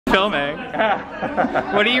Filming.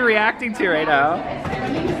 What are you reacting to right now?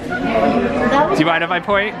 Do you mind if I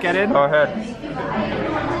point? Get in? Go ahead.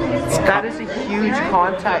 That is a huge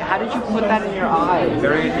contact. How did you put that in your eye?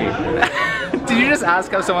 Very easy. Did you just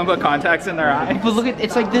ask how someone put contacts in their eye? But look at,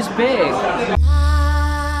 it's like this big.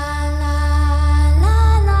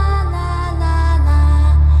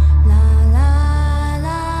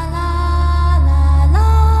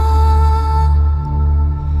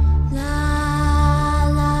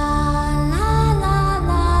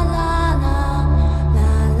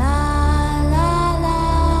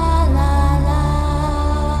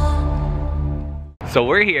 So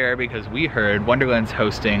we're here because we heard Wonderland's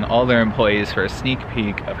hosting all their employees for a sneak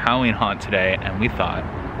peek of Halloween Haunt today, and we thought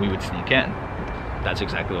we would sneak in. That's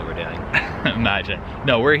exactly what we're doing. Imagine.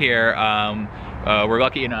 No, we're here. We're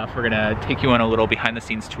lucky enough, we're gonna take you on a little behind the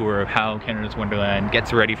scenes tour of how Canada's Wonderland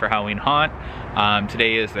gets ready for Halloween Haunt.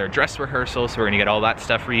 Today is their dress rehearsal, so we're gonna get all that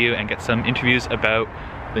stuff for you and get some interviews about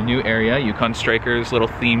the new area, Yukon Strikers little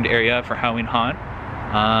themed area for Halloween Haunt.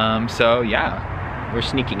 So yeah. We're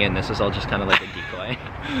sneaking in. This is all just kind of like a decoy.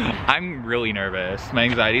 I'm really nervous. My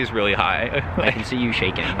anxiety is really high. I can see you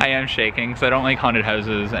shaking. I am shaking because I don't like haunted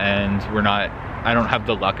houses, and I don't have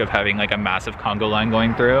the luck of having like a massive Congo line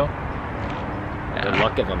going through. The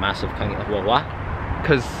luck of a massive Congo, well, what?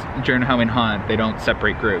 Because during Halloween Haunt, they don't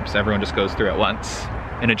separate groups. Everyone just goes through at once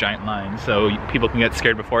in a giant line, so people can get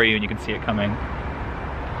scared before you and you can see it coming.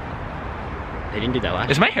 They didn't do that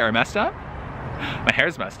last Is my hair messed up? My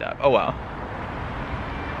hair's messed up. Oh well.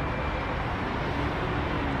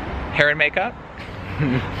 Hair and makeup?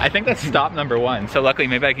 I think that's stop number 1, so luckily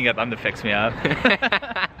maybe I can get them to fix me up.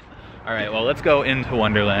 Alright, well let's go into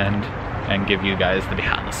Wonderland and give you guys the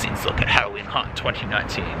behind the scenes look at Halloween Haunt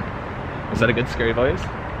 2019. Was that a good scary voice?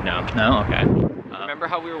 No. No? Okay. Remember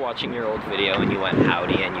how we were watching your old video and you went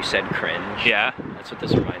howdy and you said cringe? Yeah. That's what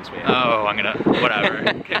this reminds me of. Oh, I'm gonna, whatever.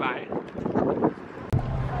 Okay, bye.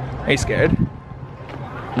 Are you scared?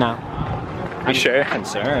 No. You sure?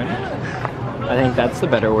 Concerned. I think that's the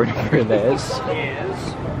better word for this. Okay,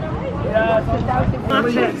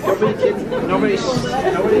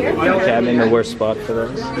 I'm in the worst spot for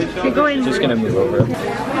this. Just gonna move over.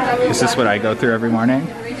 Is this what I go through every morning?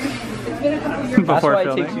 That's why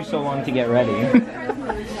it takes you so long to get ready.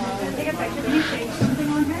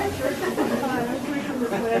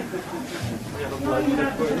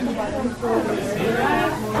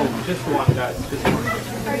 just one, guys. Just one.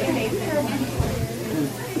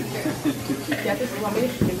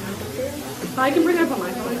 I can bring it up on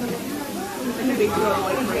my phone. It's like a big deal,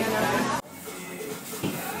 like right now.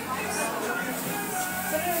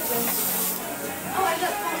 Oh, I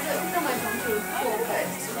got on my phone too. Cool, okay.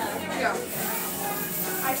 Here we go.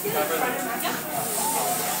 I feel like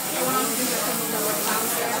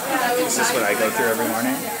Is this what I go through every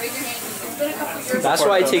morning? That's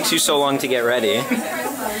why it takes you so long to get ready.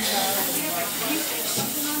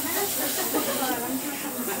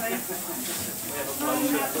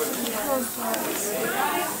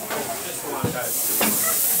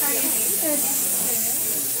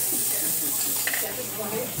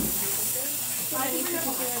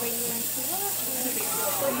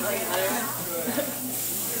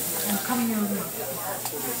 I'm coming over.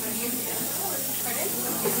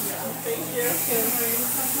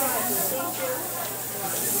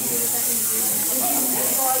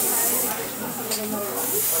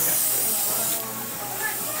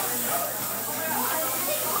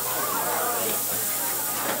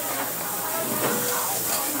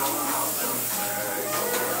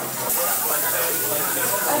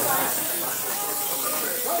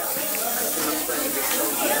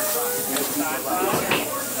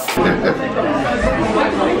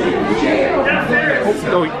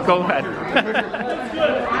 Oh, go ahead.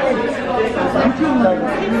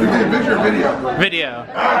 Picture video. Video.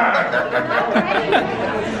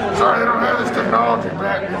 Sorry, they don't have this technology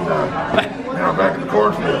back in back in the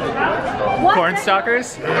cornfield. Corn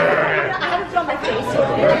stalkers? I have it on my face.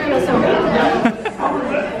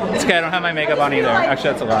 It's okay, I don't have my makeup on either.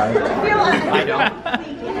 Actually, that's a lie. I don't.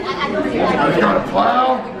 He's got a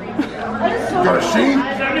plow. He's got a sheep.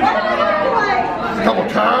 A couple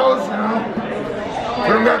cows, you know. We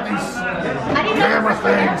don't got these camera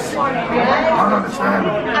things. I don't understand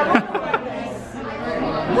them.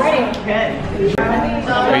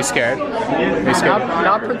 Are you scared? Are you scared?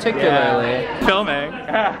 Not particularly. Yeah. Filming.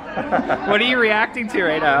 What are you reacting to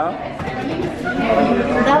right now?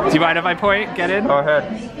 Do you mind if I point? Get in? Go ahead.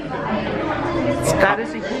 That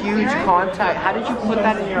is a huge contact. How did you put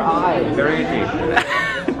that in your eye? Very easy.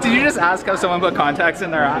 Did Did you just ask how someone put contacts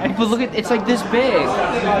in their eye? But look at, it's like this big. Look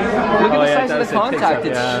at the size of the contact,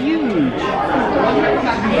 it's huge. No.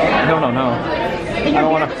 I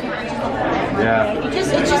don't want to. Yeah.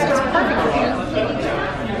 It's perfect for you.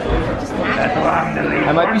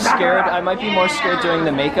 I might be scared, I might be more scared doing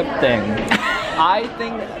the makeup thing. I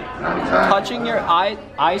think touching your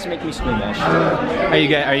eyes make me squeamish.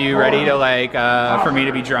 Are you ready to like for me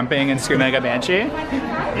to be jumping and screaming like a banshee?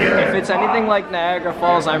 If it's anything like Niagara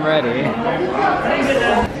Falls, I'm ready.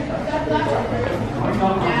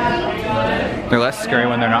 They're less scary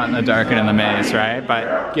when they're not in the dark and in the maze, right?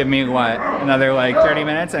 But give me what, another like 30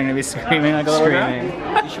 minutes, I'm gonna be screaming like a little Screaming.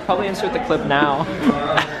 You should probably insert the clip now.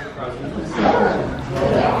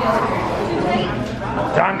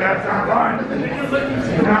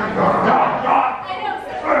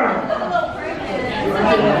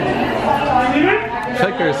 I feel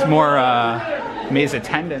like there's more maze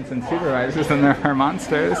attendants and supervisors than there are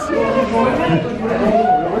monsters.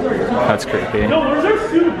 That's creepy.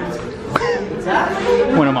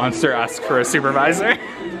 When a monster asks for a supervisor.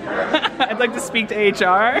 I'd like to speak to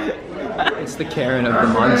HR. It's the Karen of the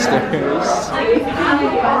monsters.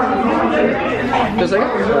 There's like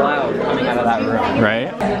a cloud coming out of that room.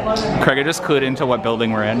 Right? Craig, I just clued into what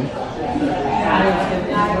building we're in. The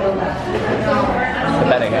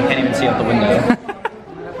bedding, I can't even see out the window.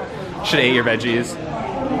 Should have ate your veggies.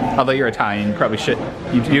 Although you're Italian, you probably should.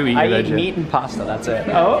 You do eat your veggies. I eat meat and pasta, that's it.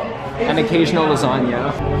 Oh? And occasional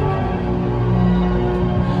lasagna.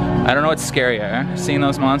 I don't know what's scarier, seeing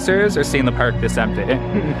those monsters or seeing the park this empty. Well,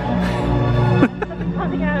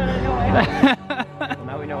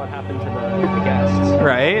 now we know what happened to the guests.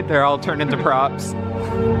 Right? They're all turned into props. And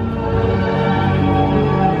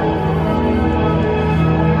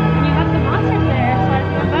you have the monsters there, so I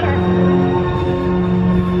feel better.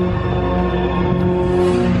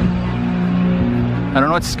 I don't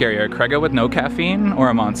know what's scarier, Craiga with no caffeine or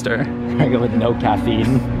a monster? Craiga with no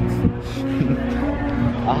caffeine.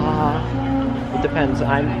 It depends.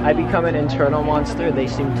 I become an internal monster. They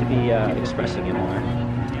seem to be expressing it more.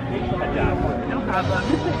 No problem.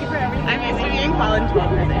 I'm used to being followed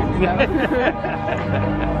 12 minutes.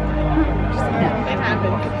 It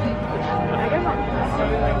happened.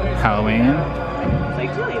 Halloween?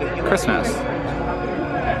 Christmas?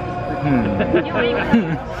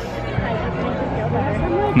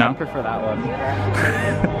 No? I prefer that one.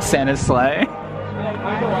 Santa's sleigh?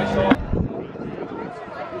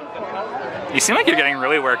 You seem like you're getting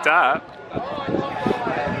really worked up.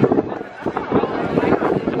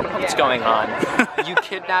 What's going on? You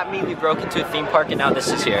kidnapped me, we broke into a theme park, and now this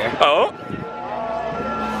is here. Oh?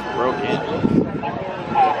 Broke in.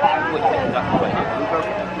 Wait, we broke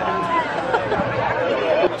in.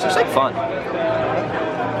 It's just like fun.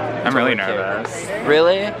 I'm really nervous.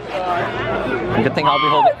 Really? Good thing I'll be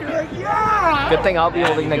holding. Good thing I'll be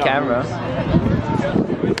holding the camera.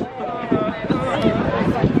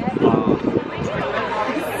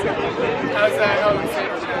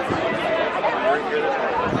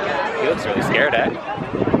 He looks really scared, eh?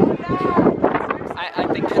 I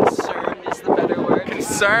think concerned is the better word.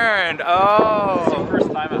 Concerned, oh! It's your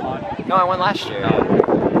first time at Haunt. No, I went last year.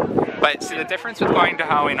 But see, the difference with going to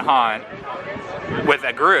Halloween Haunt with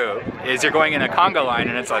a group is you're going in a conga line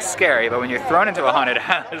and it's less scary, but when you're thrown into a haunted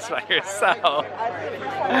house by yourself.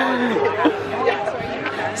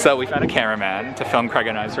 So we found a cameraman to film Craig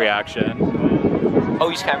and I's reaction. Oh,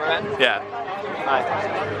 he's cameraman? Yeah. Hi.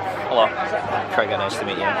 Hello. Craig, nice to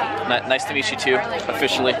meet you. Nice to meet you too,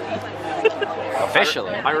 officially.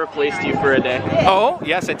 Officially? I replaced you for a day. Oh,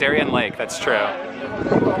 yes, at Darien Lake, that's true.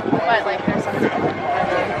 But like, there's some.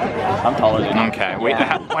 I'm taller than you. Okay, wait,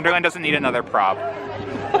 Wonderland doesn't need another prop.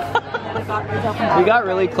 We got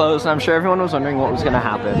really close, and I'm sure everyone was wondering what was going to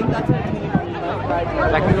happen. That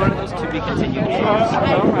could be one of those to be continued games.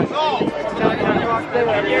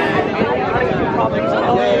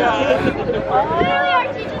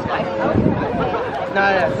 No,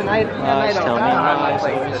 tonight I don't.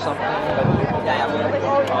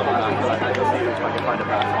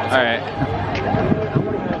 Alright.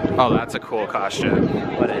 Oh, that's a cool costume.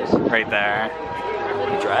 What is? Right there.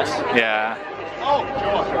 The dress? Yeah.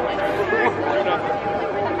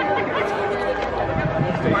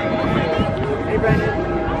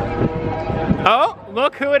 Oh,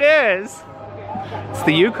 look who it is! It's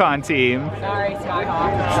the Yukon team. Sorry, Scott.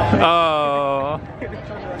 Oh.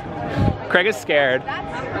 Craig is scared.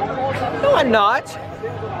 No, I'm not.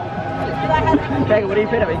 Craig, what are you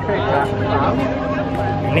fit of? Craig?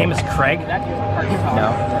 Your name is Craig?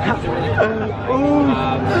 No.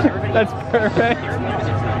 That's perfect.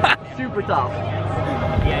 Super tough.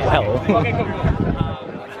 Well,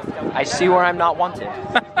 I see where I'm not wanted.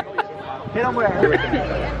 Hit him where?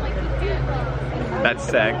 That's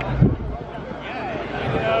sick.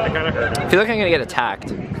 That kind of hurt. I feel like I'm gonna get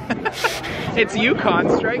attacked. It's Yukon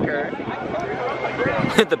Striker.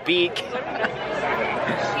 The beak.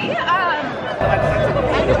 Yeah.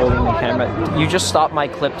 You're holding the camera. You just stopped my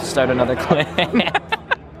clip to start another clip.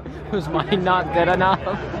 Was mine not good enough?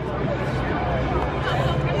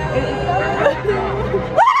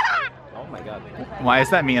 Oh my god. Why is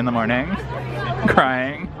that me in the morning?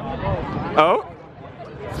 Crying. Oh?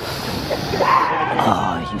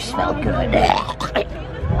 Oh, you smell good.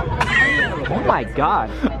 Oh my god.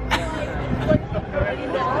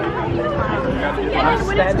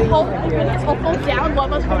 When it's cold down,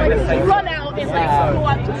 one of us will like run out and like go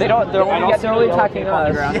up to They're only attacking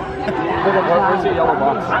us. Where's your yellow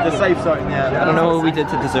box? The safe zone, yeah. I don't know what we did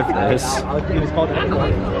to deserve this. I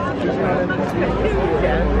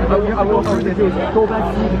will go back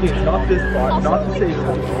to the not this part, not the safe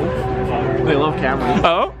zone. They love cameras.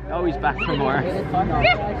 Oh? Oh, he's back for more.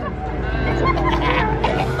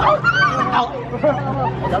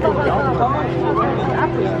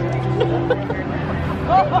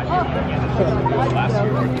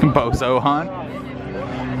 Bozo hunt.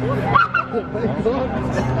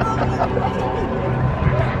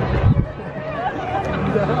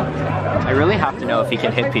 I really have to know if he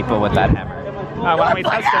can hit people with that hammer. Why don't we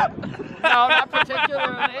test it? No, not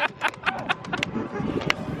particularly.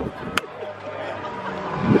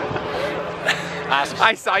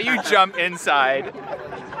 I saw you jump inside.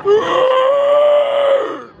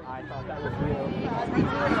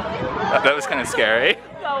 That was kind of scary.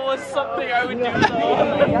 That was something I would do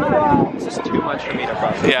though. This is too much for me to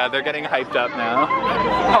process. Yeah, they're getting hyped up now.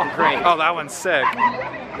 Oh, great. Oh, that one's sick.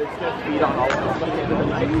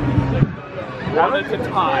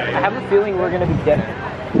 I have a feeling we're gonna be dinner.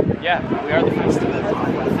 Yeah, we are the first.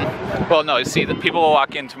 Well, no, see, the people will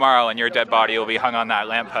walk in tomorrow and your dead body will be hung on that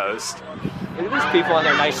lamppost. Look at these people on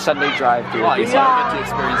their nice Sunday drive, dude. Well, you still get to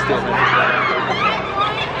experience it.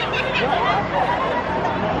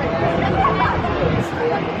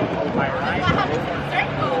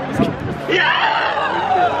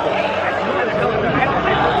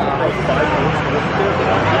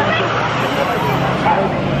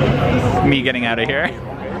 Me getting out of here.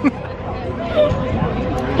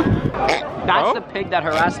 That's the pig that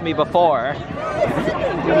harassed me before.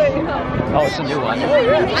 Oh, it's a new one. Oh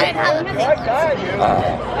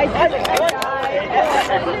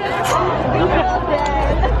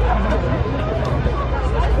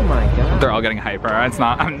my god. They're all getting hyper. It's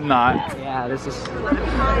not, I'm not. Yeah, this is...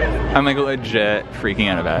 I'm like legit freaking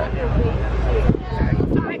out about it.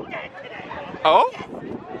 Oh?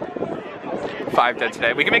 5 dead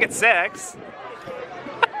today. We can make it 6.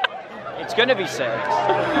 It's gonna be 6.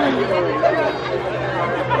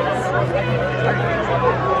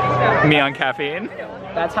 Me on caffeine.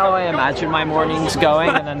 That's how I imagine my mornings going,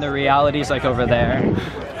 and then the reality's like over there.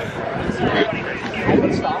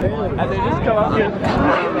 And they just come up here.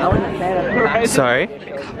 Sorry.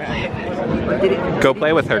 Go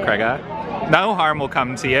play with her, Craiga. No harm will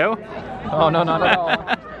come to you. Oh no, not at all.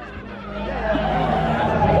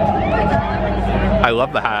 I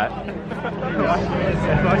love the hat.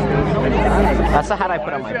 That's the hat I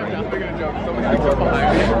put on my brain.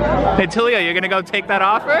 Hey, Talia, you're gonna go take that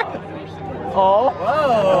offer? Oh.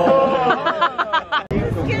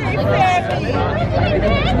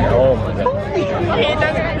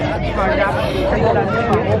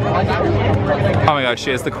 Oh my gosh,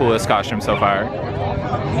 she has the coolest costume so far.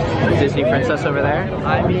 The Disney princess over there?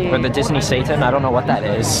 Or the Disney Satan? I don't know what that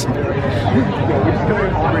is.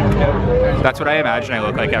 That's what I imagine I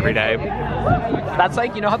look like every day. That's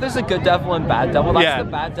like, you know how there's a good devil and bad devil? That's Yeah. the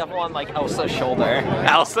bad devil on like Elsa's shoulder.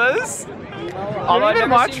 Elsa's? Although didn't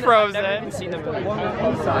watch Frozen. I've never even seen the movie. I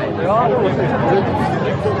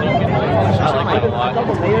like it a lot.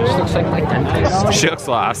 She looks like dentist. She looks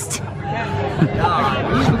lost. She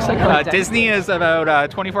looks like Disney is about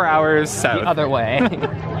 24 hours the south. other way.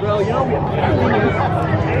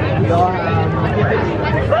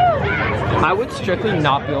 I would strictly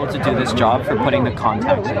not be able to do this job for putting the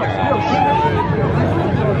contacts in your eye.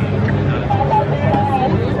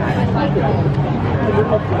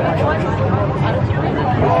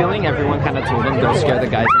 I'm feeling everyone kind of told him go scare the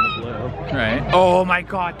guys in the blue. Right. Oh my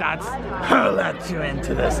god, that's who let you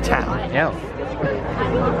into this town. Yeah.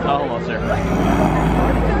 Oh, hello, sir.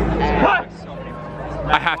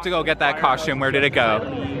 I have to go get that costume. Where did it go?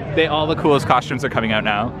 All the coolest costumes are coming out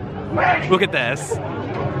now. Look at this.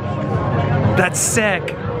 That's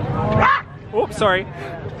sick. Oops, sorry.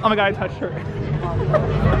 Oh my god, I touched her.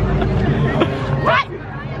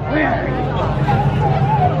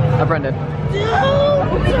 Hi, Brendan. No,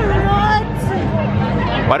 run.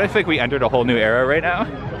 Why do I think we entered a whole new era right now?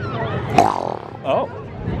 Oh.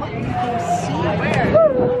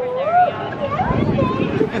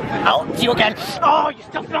 I'll see you again. Oh, you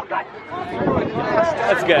still feel good.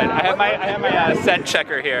 That's good. I have my scent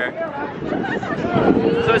checker here.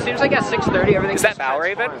 So it seems like at 6:30 everything. Is that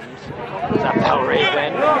Balraven? Is that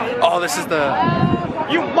Balraven? Oh, this is the.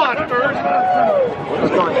 You monsters! What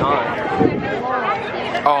is going on?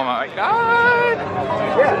 Oh my god!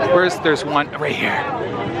 There's one right here.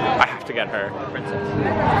 I have to get her. Princess.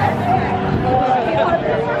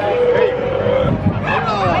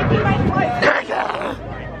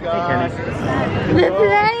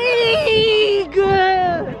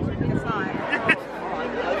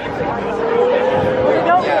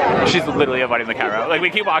 She's literally avoiding the camera. Like, we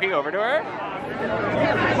keep walking over to her.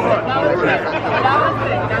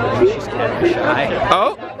 She's kind of shy.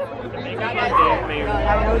 Oh!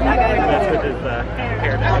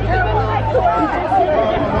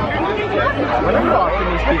 How often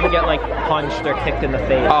these people get like punched or kicked in the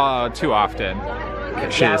face? Oh, too often.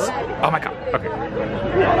 She's. Oh my god. Okay.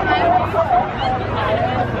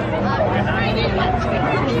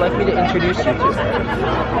 Would you like me to introduce you to her?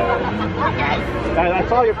 I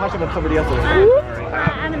saw your punching with somebody else's.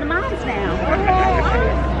 I'm in the moms now.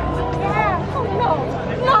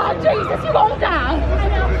 No, Jesus, you won't die.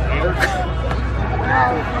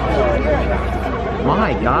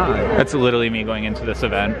 My god. That's literally me going into this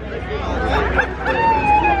event.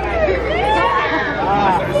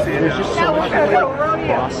 There's just so much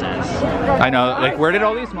process. I know, like, where did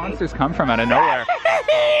all these monsters come from out of nowhere?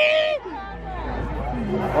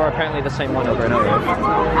 Or apparently the same one over and over.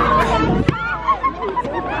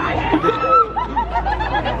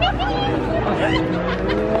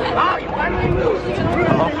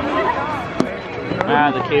 Ah,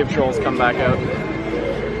 the cave trolls come back out.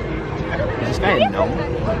 Is this guy a gnome?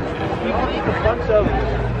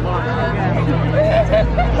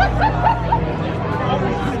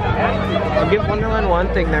 I'll give Wonderland one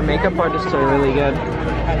thing, their makeup artists are really good.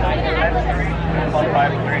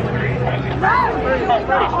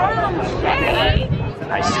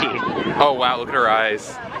 I see. Oh wow, look at her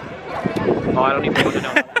eyes. Oh, I don't even want to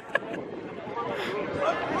know.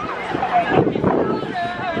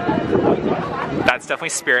 That's definitely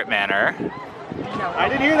Spirit Manor. I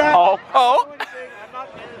didn't hear that. Oh. Oh!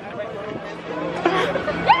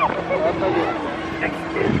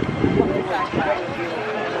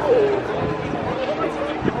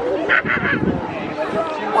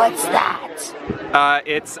 What's that?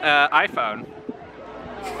 It's iPhone.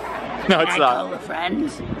 No, it's Can I call not. a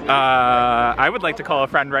friend? I would like to call a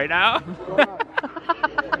friend right now.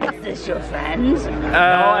 Is this your friend? No,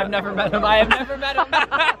 I've never met him. I have never met him.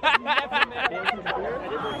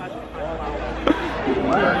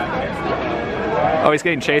 Oh, he's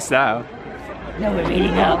getting chased now. No, we're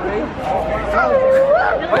meeting up.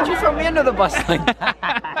 Why'd you throw me under the bus like that?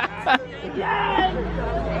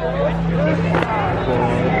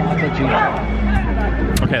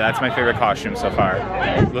 Okay, that's my favorite costume so far.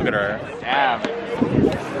 Look at her. Damn.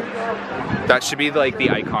 That should be like the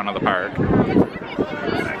icon of the park.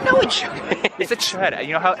 No, it shouldn't. Yes, it should.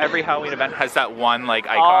 You know how every Halloween event has that one like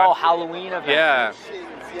icon? Oh, Halloween event. Yeah.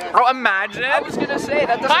 Oh, imagine. I was gonna say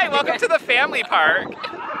that. Hi, welcome to the family park.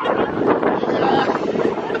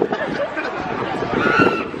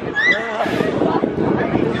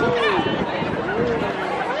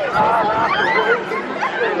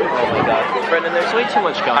 Oh my god, Brendan, there's way too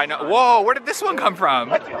much going. I know. Whoa, where did this one come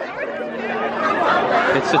from? It's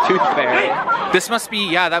the Tooth Fairy. This must be,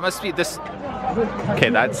 yeah, that must be this. Okay,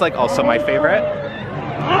 that's like also my favorite.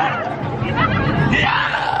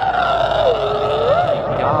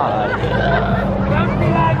 God.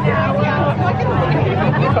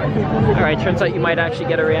 Alright, turns out you might actually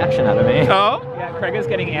get a reaction out of me. Oh? Yeah, Craig is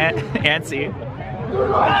getting antsy.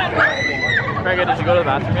 Craig, did you go to the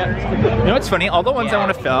bathroom yet? You know what's funny? All the ones I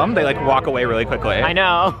want to film, they like walk away really quickly. I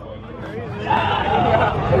know.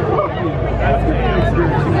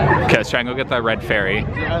 Okay, let's try and go get the red fairy.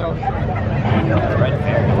 Red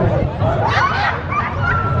fairy.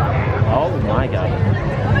 Oh my god.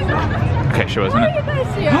 Okay, she wasn't it? I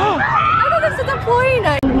thought this was employee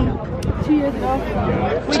night 2 years ago.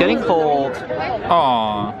 It's getting cold.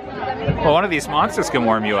 Aww. Well, one of these monsters can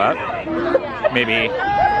warm you up. Maybe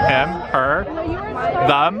him, her,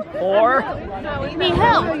 them, or... You mean who?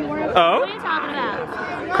 What Oh? are you talking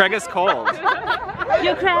about? Craig is cold.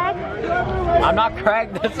 You Craig? I'm not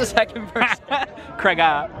Craig, that's the second person.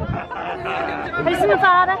 Craiga. Have you seen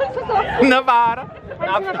Nevada? Nevada. Have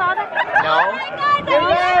you seen Nevada? No.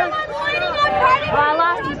 Well, I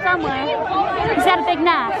lost him somewhere. He's got a big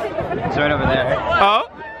knife. It's right over there. Oh?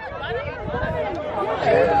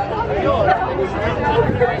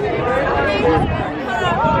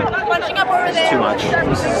 Bunching up over there. Too much.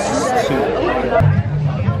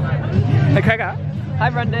 Hey, Craig. Hi,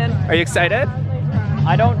 Brendan. Are you excited?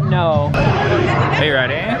 I don't know. Are you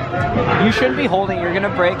ready? You shouldn't be holding it. You're gonna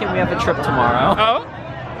break and we have a trip tomorrow. Oh?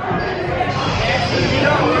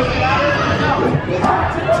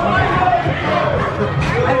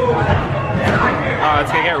 Oh,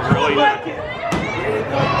 it's gonna get really...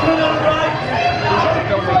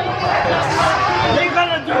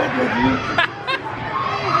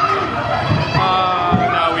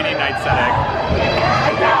 No, we need night setting.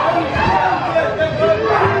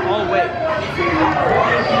 Oh, wait.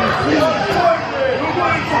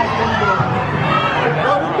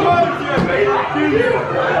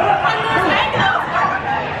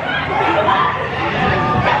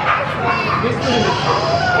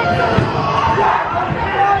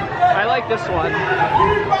 I like this one.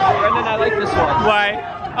 Brendan, I like this one. Why?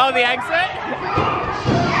 Oh, the exit?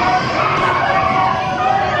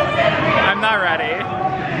 I'm not ready.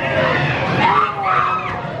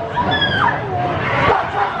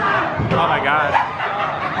 Oh my god.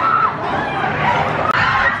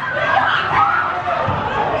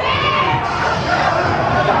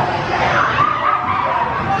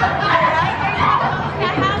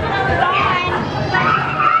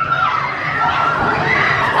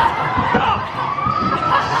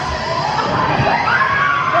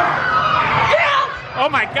 Oh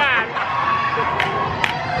my god!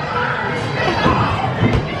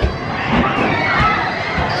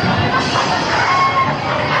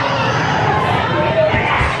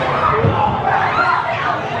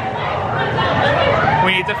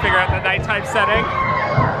 We need to figure out the nighttime setting.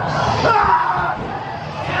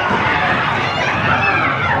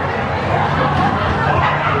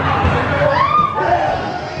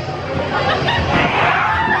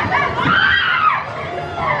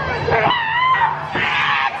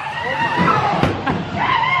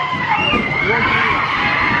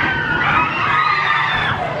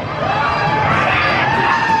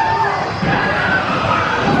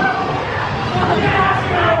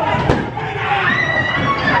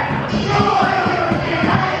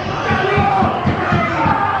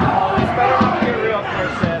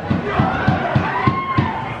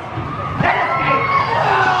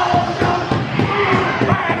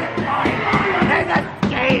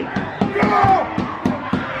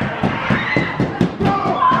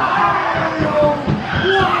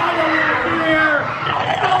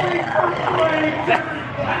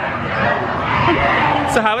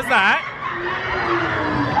 So how was that?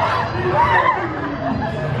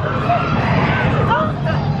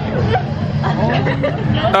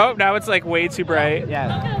 Oh, now it's like way too bright. Yeah,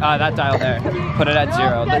 that dial there. Put it at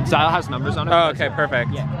 0. The dial has numbers on it. Oh, okay,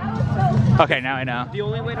 perfect. Yeah. Okay, now I know. The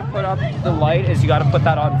only way to put up the light is you got to put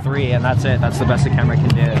that on 3, and that's it. That's the best the camera can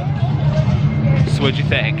do. So what'd you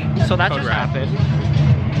think? So that Code just red. happened.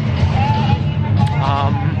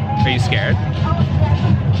 Are you scared?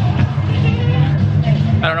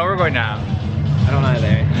 I don't know where we're going now. I don't know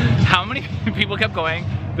either. How many people kept going?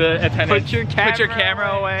 The attendants, Put your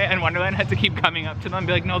camera away, and Wonderland had to keep coming up to them and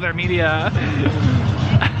be like, no, they're media.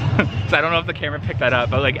 So I don't know if the camera picked that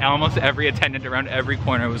up, but like almost every attendant around every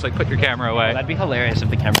corner was like, put your camera away. That'd be hilarious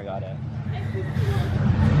if the camera got it.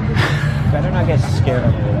 Better not get scared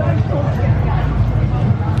of it.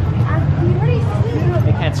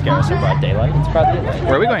 They can't scare us in broad daylight. It's broad daylight.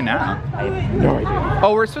 Where are we going now? I have no idea.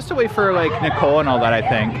 Oh, we're supposed to wait for like Nicole and all that, I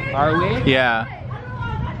think. Are we? Yeah.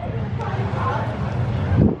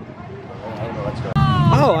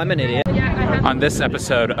 Oh, I'm an idiot. On this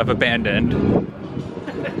episode of Abandoned.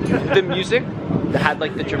 The music had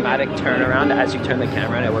like the dramatic turnaround as you turn the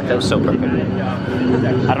camera, and it worked out so perfectly.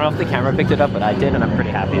 I don't know if the camera picked it up, but I did, and I'm pretty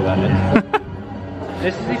happy about it.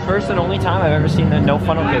 This is the first and only time I've ever seen the no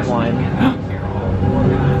funnel kid line.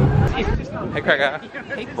 Hey, Craig.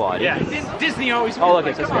 Hey, buddy. Yeah, Disney always. Oh, look,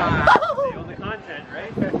 it's this one. They own the content,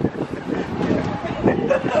 right?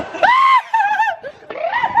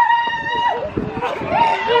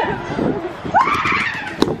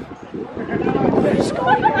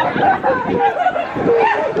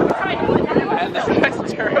 And this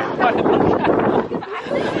guy's terrified.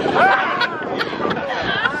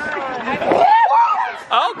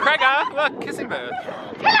 Oh, Craig, look, kissing booth.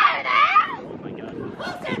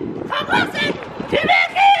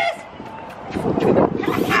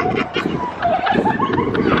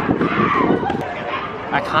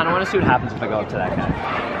 I kind of want to see what happens if I go up to that guy.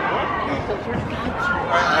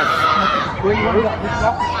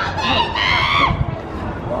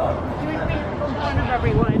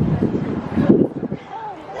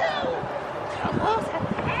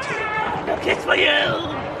 Kiss for you.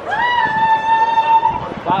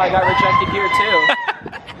 too.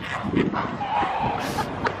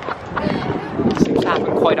 Seems to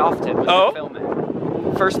happen quite often when Oh? I film it.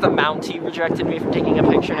 First the Mountie rejected me from taking a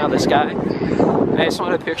picture, now this guy. And I just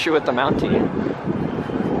want a picture with the Mountie.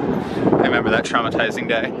 I remember that traumatizing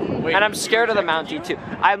day. And I'm scared of the Mountie too.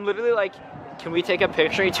 I'm literally like, can we take a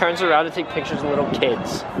picture? He turns around to take pictures of little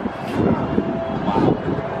kids. Wow.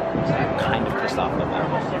 I'm kind of pissed off about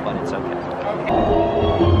that, but it's okay.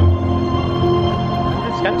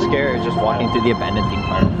 It's kind of scary just walking through the abandoned theme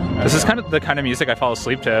park. This is kind of the kind of music I fall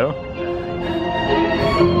asleep to.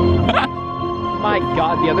 My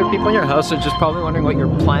god, the other people in your house are just probably wondering what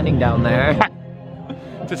you're planning down there.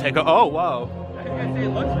 To take a, oh, whoa. It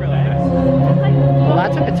looks really nice. Well,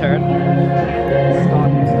 that took a turn.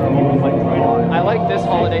 I like this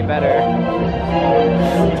holiday better.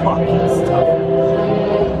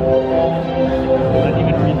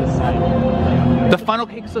 The funnel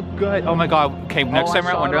cakes look good. Oh my god. Okay, next time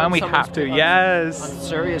we're at Wonderland, we have to. Yes.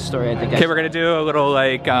 Serious story, I think. Okay, we're gonna do a little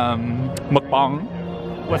like mukbang.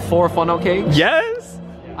 With 4 funnel cakes? Yes.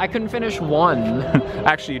 I couldn't finish one.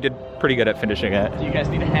 Actually, you did pretty good at finishing it. Do you guys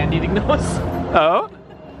need a hand eating those? Oh.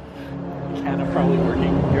 Canna probably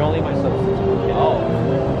working. You're only my substitute. Oh.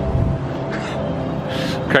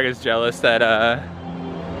 Craig is jealous that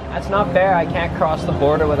That's not fair. I can't cross the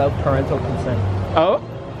border without parental consent. oh.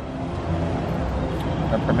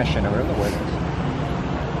 Or permission, or whatever the word is.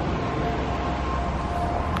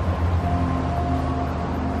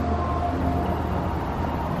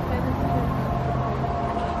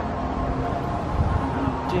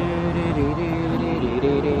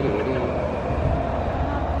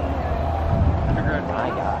 My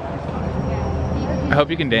God. I hope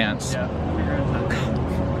you can dance. Yeah.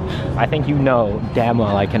 I think you know damn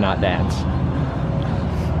well I cannot dance.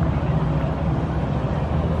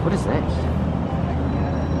 What is this?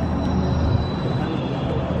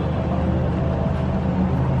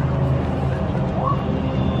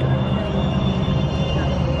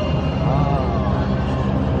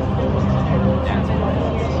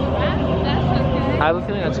 I have a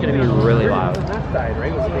feeling that's going to be really loud. That side,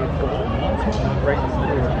 right? Was right.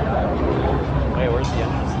 Wait, where's the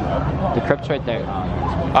entrance? The crypt's right there.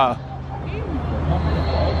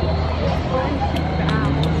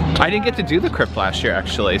 I didn't get to do the crypt last year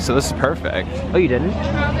actually, so this is perfect. Oh, you didn't?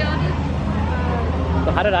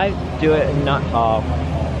 So how did I do it and not? Oh.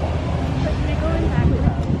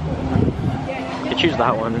 You choose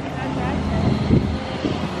that one.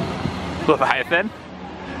 Leviathan?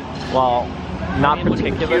 Well, not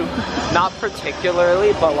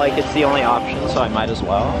particularly, but like it's the only option, so I might as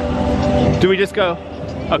well. Do we just go?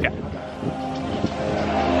 Okay.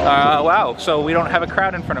 Wow, so we don't have a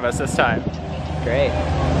crowd in front of us this time. Great.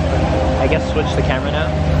 I guess switch the camera now.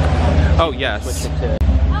 Oh, yes. Switch it to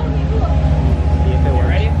see if it works.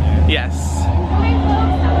 Ready? Yes.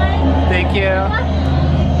 Thank you.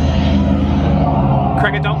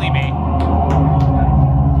 Craig, don't leave me.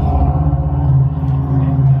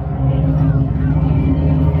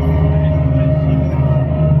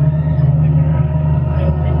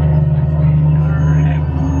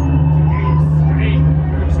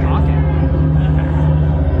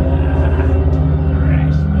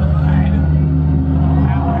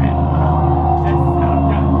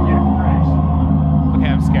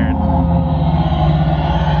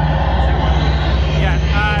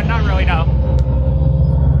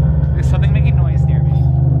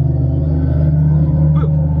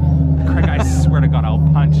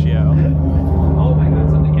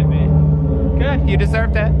 You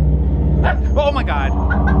deserved it. Oh my god.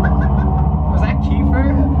 Was that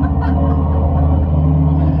Kiefer?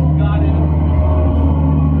 Got it.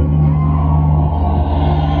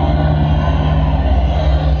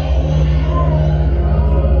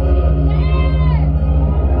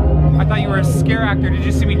 I thought you were a scare actor. Did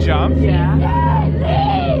you see me jump? Yeah.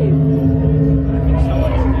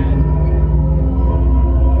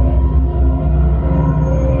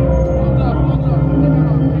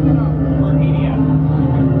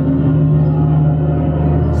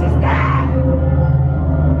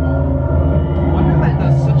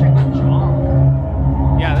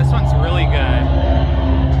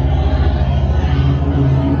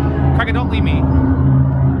 Don't leave me.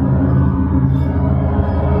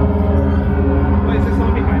 What is this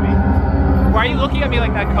one behind me? Why are you looking at me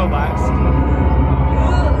like that, Kobas?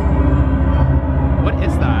 What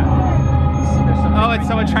is that? Oh, it's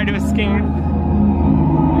someone trying to escape.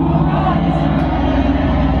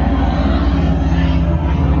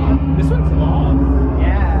 This one's long.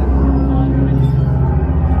 Yeah.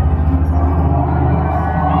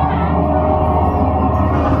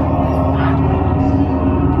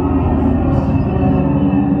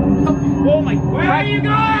 Oh my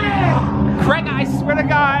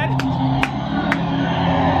god!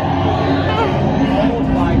 Oh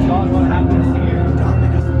my god, what happened here?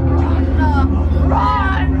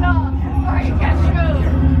 Run! Or you get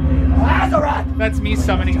screwed. Lazarus! That's me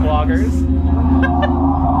summoning vloggers.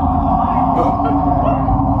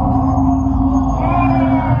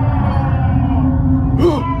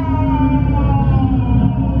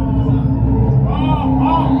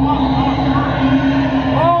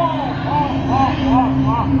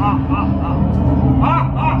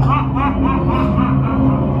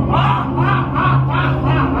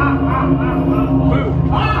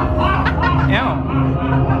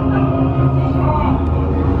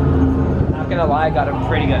 Not gonna lie, I got him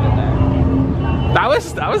pretty good in there.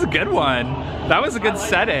 That was a good one. That was a good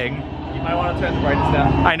setting. You might want to turn the brightness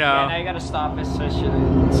down. I know. Yeah, now you gotta stop it so she...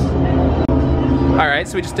 All right,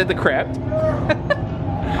 so we just did the crypt.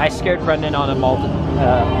 I scared Brendan on a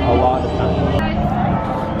lot of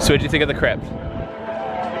times. So what'd you think of the crypt?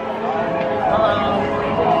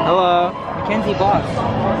 Hello. Mackenzie Boss.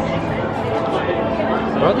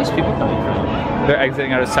 Where are these people coming from? They're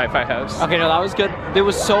exiting out of Sci-Fi House. Okay, no, that was good. It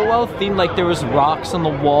was so well themed, like there was rocks on the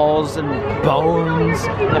walls and bones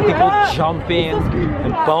and people jumping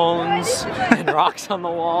and bones and rocks on the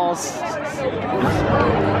walls.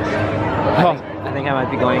 I think I might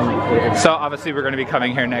be going. So obviously we're going to be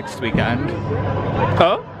coming here next weekend.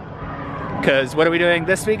 Oh? Because what are we doing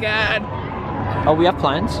this weekend? Oh, we have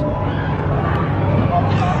plans?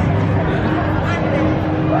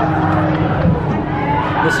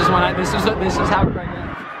 This is when this is how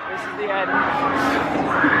pregnant. This is the end.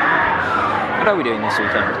 What are we doing this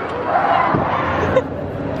weekend?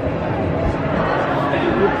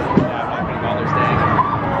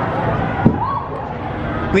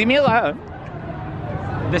 Leave me alone.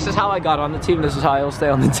 This is how I got on the team. This is how I will stay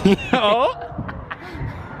on the team. Oh?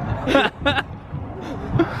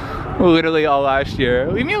 Literally all last year.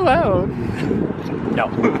 Leave me alone. No.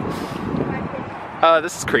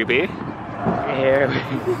 This is creepy. Here.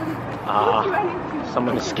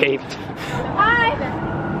 Someone escaped. Hi!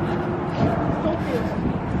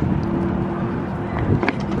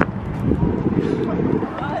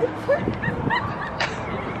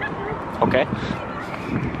 Okay.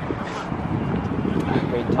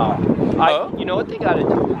 Great talk. Oh? You know what they gotta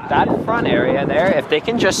do? That front area there, if they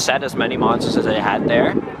can just set as many monsters as they had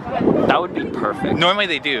there, that would be perfect. Normally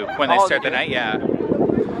they do when they Oh, start they the do? night, yeah.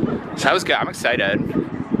 So that was good. I'm excited.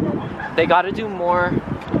 They gotta do more.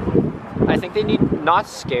 I think they need not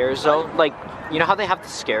scare zone, like, you know how they have the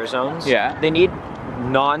scare zones? Yeah. They need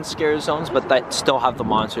non-scare zones, but that still have the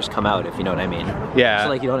monsters come out, if you know what I mean. Yeah. So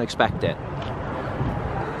like you don't expect it.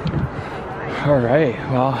 All right.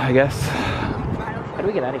 Well, I guess How do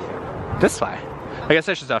we get out of here? this way. I guess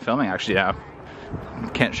I should stop filming actually now.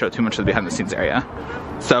 Can't show too much of the behind the scenes area.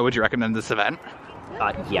 So would you recommend this event?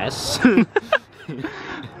 Yes.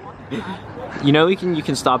 You know you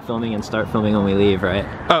can stop filming and start filming when we leave, right?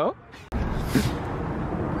 Oh.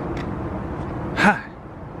 Huh.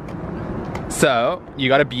 So, you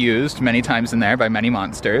got abused many times in there by many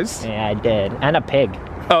monsters. Yeah, I did. And a pig.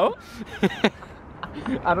 Oh?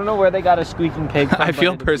 I don't know where they got a squeaking pig from. I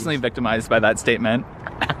feel but it personally abused. victimized by that statement.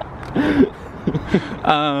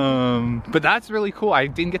 But that's really cool. I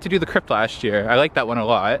didn't get to do the crypt last year. I like that one a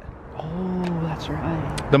lot. Oh, that's right.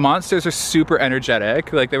 The monsters are super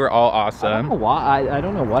energetic. Like, they were all I don't know awesome. why. I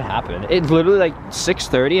don't know what happened. It's literally like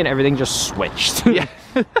 6:30 and everything just switched. Yeah.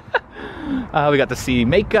 We got to see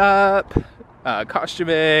makeup,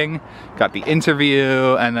 costuming, got the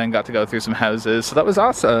interview, and then got to go through some houses. So that was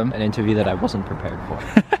awesome. An interview that I wasn't prepared for.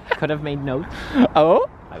 Could have made notes. Oh?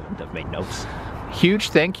 I wouldn't have made notes. Huge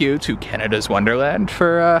thank you to Canada's Wonderland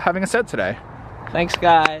for having us out today. Thanks,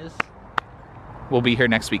 guys. We'll be here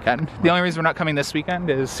next weekend. The only reason we're not coming this weekend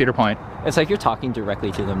is Cedar Point. It's like you're talking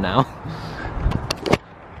directly to them now.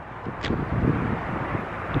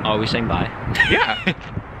 Oh, are we saying bye? Yeah.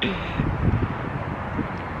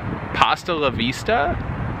 Pasta la vista?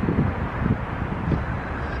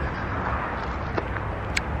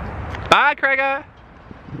 Bye, Craiga.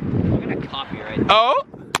 I'm gonna copyright. Oh?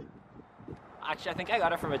 Actually, I think I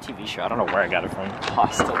got it from a TV show. I don't know where I got it from.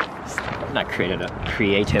 Hostel. I'm not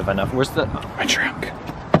creative enough. Where's the... Oh, My trunk.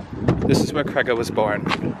 This is where Craiga was born.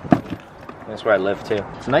 that's where I live, too.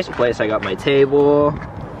 It's a nice place. I got my table,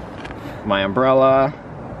 my umbrella.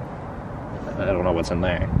 I don't know what's in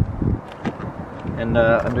there. And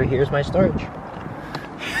under here's my storage.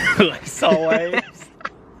 As always.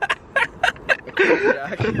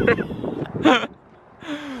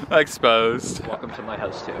 Exposed. Welcome to my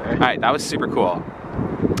house, too. Alright, that was super cool.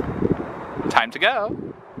 Time to go.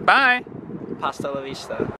 Bye. Pasta la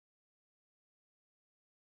vista.